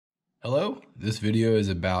Hello, this video is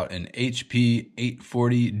about an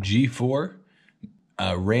HP840 G4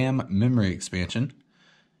 RAM memory expansion.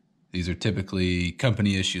 These are typically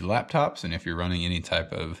company issued laptops, and if you're running any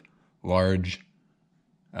type of large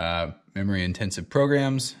memory intensive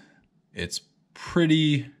programs, it's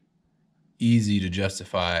pretty easy to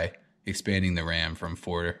justify expanding the RAM from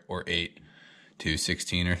 4 or 8 to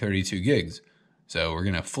 16 or 32 gigs. So we're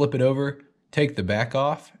gonna flip it over, take the back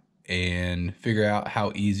off, and figure out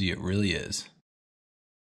how easy it really is.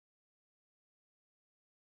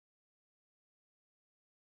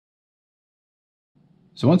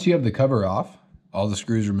 So once you have the cover off, all the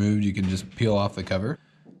screws removed, you can just peel off the cover.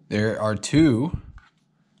 There are two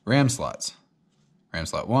RAM slots, RAM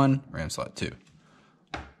slot 1, RAM slot 2.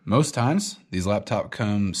 Most times, these laptops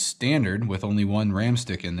come standard with only one RAM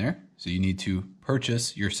stick in there, so you need to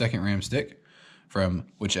purchase your second RAM stick from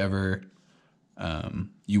whichever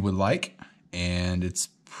you would like, and it's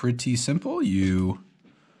pretty simple. You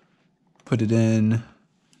put it in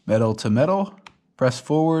metal to metal, press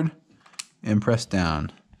forward, and press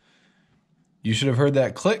down. You should have heard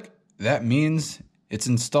that click. That means it's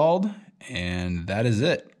installed, and that is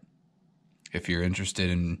it. If you're interested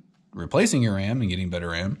in replacing your RAM and getting better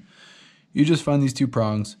RAM, you just find these two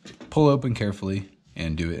prongs, pull open carefully,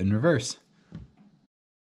 and do it in reverse.